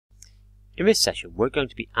In this session we're going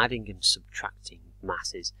to be adding and subtracting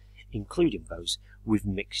masses, including those with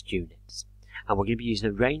mixed units, and we're going to be using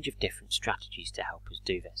a range of different strategies to help us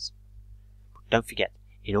do this. But don't forget,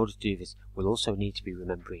 in order to do this we'll also need to be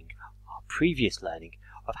remembering our previous learning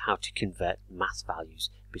of how to convert mass values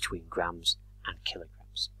between grams and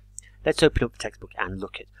kilograms. Let's open up the textbook and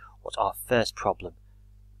look at what our first problem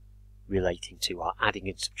relating to our adding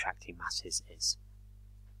and subtracting masses is.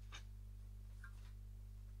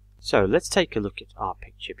 So let's take a look at our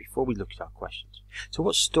picture before we look at our questions. So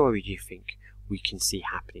what story do you think we can see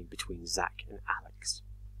happening between Zach and Alex?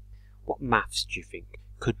 What maths do you think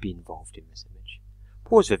could be involved in this image?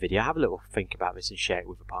 Pause the video, have a little think about this and share it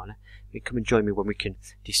with a partner. Then come and join me when we can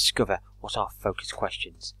discover what our focus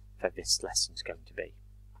questions for this lesson is going to be.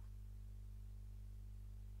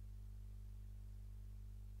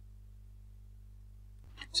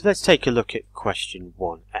 So let's take a look at question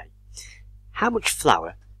 1a. How much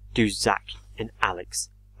flour do Zach and Alex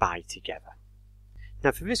buy together?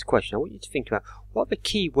 Now for this question I want you to think about what are the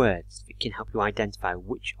key words that can help you identify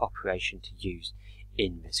which operation to use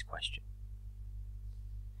in this question.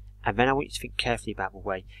 And then I want you to think carefully about the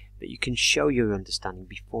way that you can show your understanding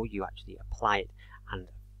before you actually apply it and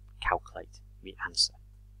calculate the answer.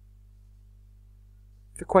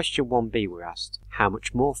 For question 1b we're asked, how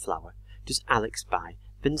much more flour does Alex buy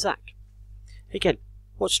than Zach? Again,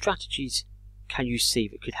 what strategies can you see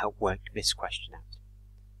that could help work this question out?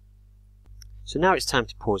 So now it's time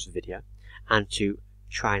to pause the video and to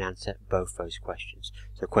try and answer both those questions.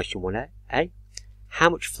 So question 1a, how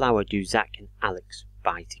much flour do Zach and Alex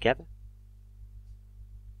buy together?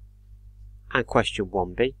 And question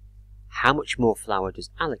 1b, how much more flour does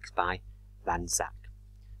Alex buy than Zach?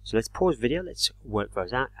 So let's pause the video, let's work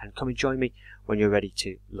those out and come and join me when you're ready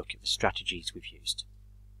to look at the strategies we've used.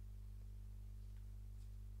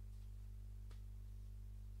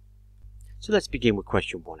 So let's begin with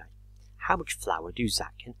question 1a. How much flour do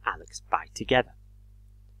Zach and Alex buy together?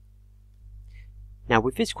 Now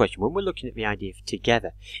with this question, when we're looking at the idea of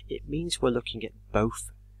together, it means we're looking at both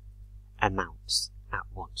amounts at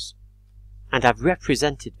once. And I've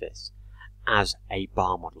represented this as a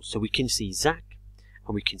bar model. So we can see Zach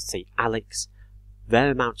and we can see Alex. Their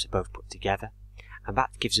amounts are both put together, and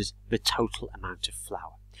that gives us the total amount of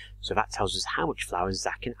flour. So that tells us how much flour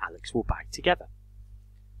Zach and Alex will buy together.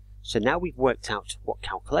 So now we've worked out what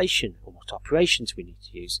calculation and what operations we need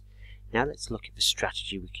to use. Now let's look at the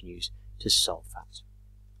strategy we can use to solve that.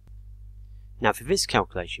 Now for this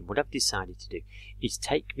calculation, what I've decided to do is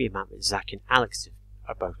take the amount that Zach and Alex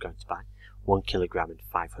are both going to buy, 1 kilogram and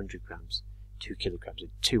 500 grams, 2 kilograms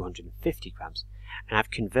and 250 grams, and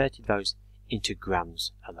I've converted those into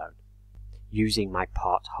grams alone, using my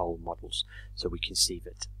part-whole models. So we can see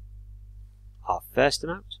that our first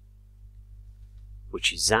amount,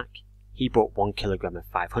 which is Zach, he bought 1 kilogram and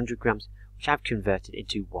 500 grams, which I've converted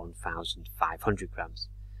into 1,500 grams.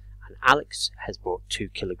 And Alex has bought 2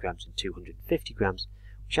 kilograms and 250 grams,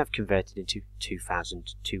 which I've converted into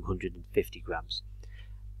 2,250 grams.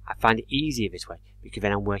 I find it easier this way because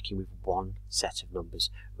then I'm working with one set of numbers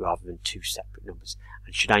rather than two separate numbers.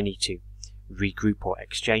 And should I need to regroup or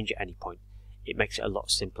exchange at any point, it makes it a lot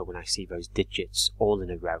simpler when I see those digits all in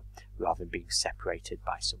a row rather than being separated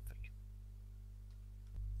by something.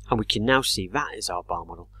 And we can now see that is our bar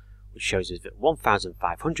model, which shows us that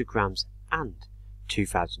 1,500 grams and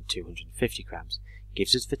 2,250 grams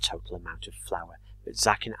gives us the total amount of flour that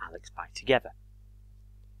Zach and Alex buy together.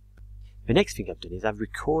 The next thing I've done is I've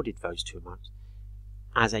recorded those two amounts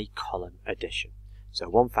as a column addition. So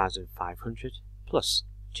 1,500 plus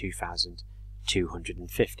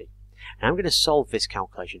 2,250. And I'm going to solve this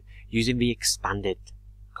calculation using the expanded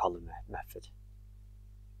column method.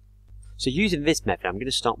 So using this method, I'm going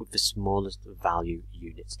to start with the smallest value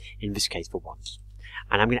units, in this case the ones.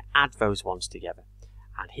 And I'm going to add those ones together.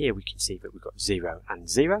 And here we can see that we've got 0 and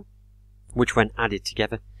 0, which when added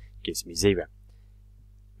together gives me 0.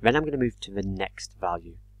 Then I'm going to move to the next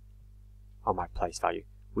value on my place value,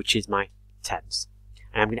 which is my tens.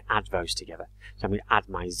 And I'm going to add those together. So I'm going to add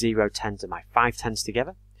my 0 tens and my 5 tens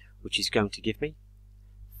together, which is going to give me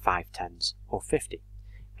 5 tens or 50.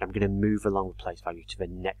 And I'm going to move along the place value to the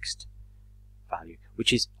next value,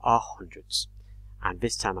 which is our hundreds. And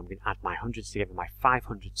this time I'm going to add my hundreds together, my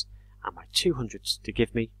 500s and my 200s to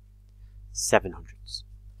give me 700s.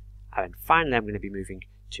 And then finally I'm going to be moving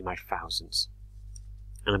to my thousands.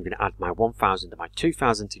 And I'm going to add my 1,000 and my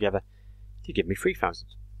 2,000 together to give me 3,000.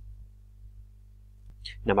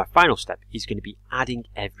 Now my final step is going to be adding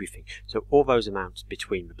everything. So all those amounts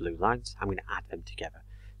between the blue lines, I'm going to add them together.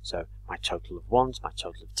 So my total of ones, my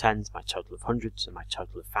total of tens, my total of hundreds, and my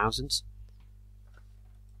total of thousands.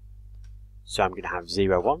 So I'm going to have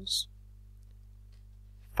 0 ones,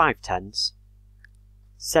 5 tens,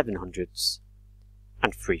 700s,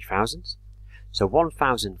 and 3,000s. So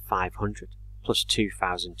 1,500 plus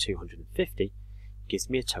 2,250 gives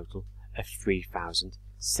me a total of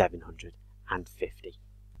 3,750.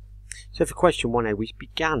 So for question 1a, we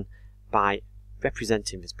began by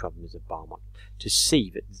representing this problem as a bar model. To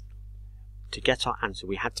see that, to get our answer,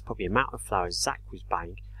 we had to put the amount of flour Zach was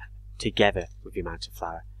buying together with the amount of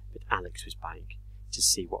flour that Alex was buying to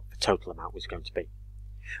see what the total amount was going to be.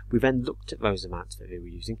 We then looked at those amounts that they were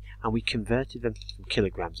using and we converted them from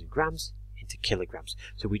kilograms and grams into kilograms.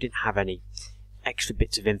 So we didn't have any extra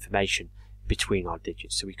bits of information between our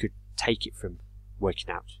digits, so we could take it from working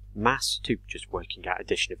out mass to just working out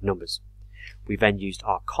addition of numbers. We then used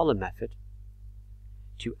our column method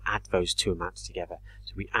to add those two amounts together.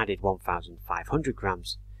 So we added 1,500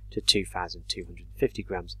 grams to 2,250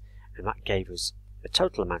 grams, and that gave us the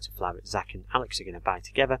total amount of flour that Zach and Alex are going to buy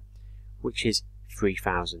together, which is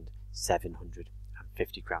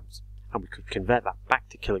 3,750 grams. And we could convert that back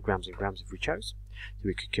to kilograms and grams if we chose. So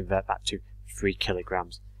we could convert that to 3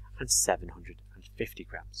 kilograms and 750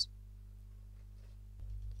 grams.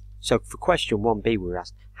 So for question 1b, we were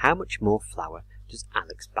asked, how much more flour does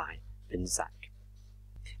Alex buy than Zach?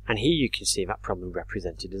 And here you can see that problem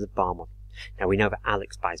represented as a bar model. Now we know that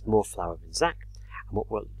Alex buys more flour than Zach, and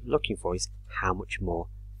what we're looking for is how much more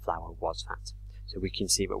flour was that. So we can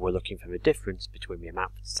see that we're looking for the difference between the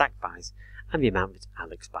amount that Zach buys and the amount that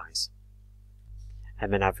Alex buys.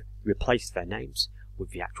 And then I've replaced their names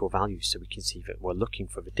with the actual values, so we can see that we're looking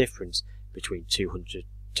for the difference between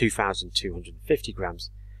 2,250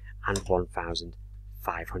 grams and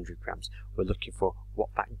 1,500 grams. We're looking for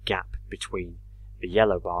what that gap between the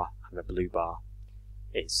yellow bar and the blue bar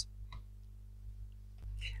is.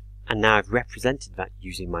 And now I've represented that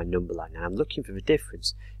using my number line. Now I'm looking for the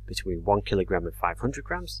difference between 1 kilogram and 500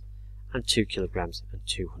 grams and 2 kilograms and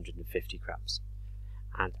 250 grams.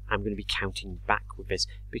 And I'm going to be counting back with this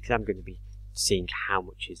because I'm going to be seeing how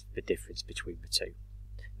much is the difference between the two.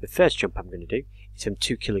 The first jump I'm going to do is from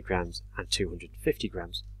 2 kilograms and 250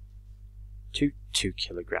 grams to 2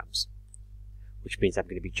 kilograms, which means I'm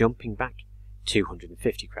going to be jumping back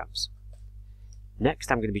 250 grams.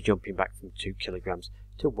 Next I'm going to be jumping back from 2 kilograms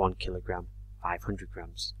to 1 kilogram 500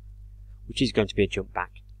 grams, which is going to be a jump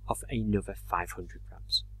back of another 500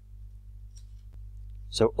 grams.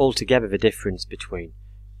 So altogether the difference between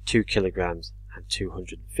 2 kilograms and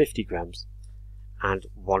 250 grams and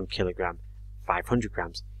 1 kilogram 500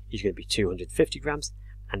 grams is going to be 250 grams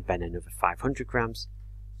and then another 500 grams.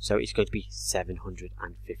 So it's going to be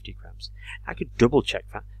 750 grams. I could double check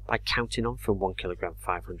that by counting on from 1 kilogram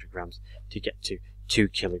 500 grams to get to 2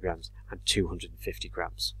 kilograms and 250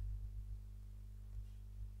 grams.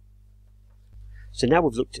 So now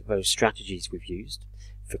we've looked at those strategies we've used.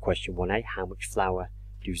 For question 1a, how much flour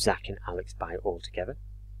do Zach and Alex buy altogether?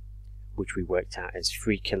 Which we worked out as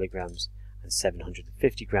 3 kilograms and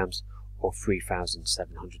 750 grams, or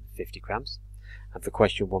 3,750 grams. And for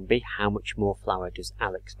question 1b, how much more flour does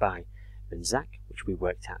Alex buy than Zach, which we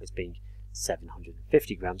worked out as being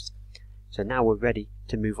 750 grams. So now we're ready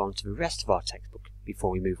to move on to the rest of our textbook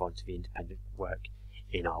before we move on to the independent work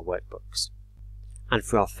in our workbooks. And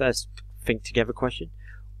for our first Think Together question,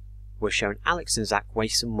 we're showing Alex and Zach weigh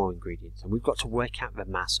some more ingredients, and we've got to work out the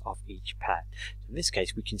mass of each pair. So in this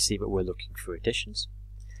case, we can see that we're looking for additions,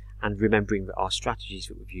 and remembering that our strategies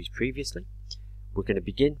that we've used previously, we're going to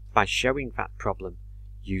begin by showing that problem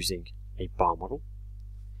using a bar model,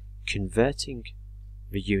 converting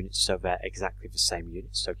the units so they're exactly the same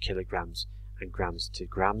units, so kilograms and grams to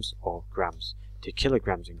grams, or grams to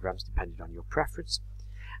kilograms and grams, depending on your preference.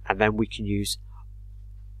 And then we can use,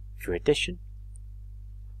 for addition,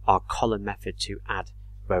 our column method to add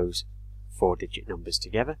those 4-digit numbers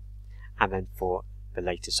together. And then for the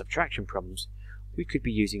later subtraction problems, we could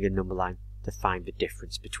be using a number line to find the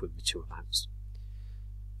difference between the two amounts.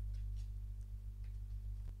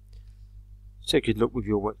 So good luck with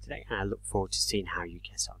your work today, and I look forward to seeing how you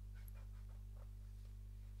get on.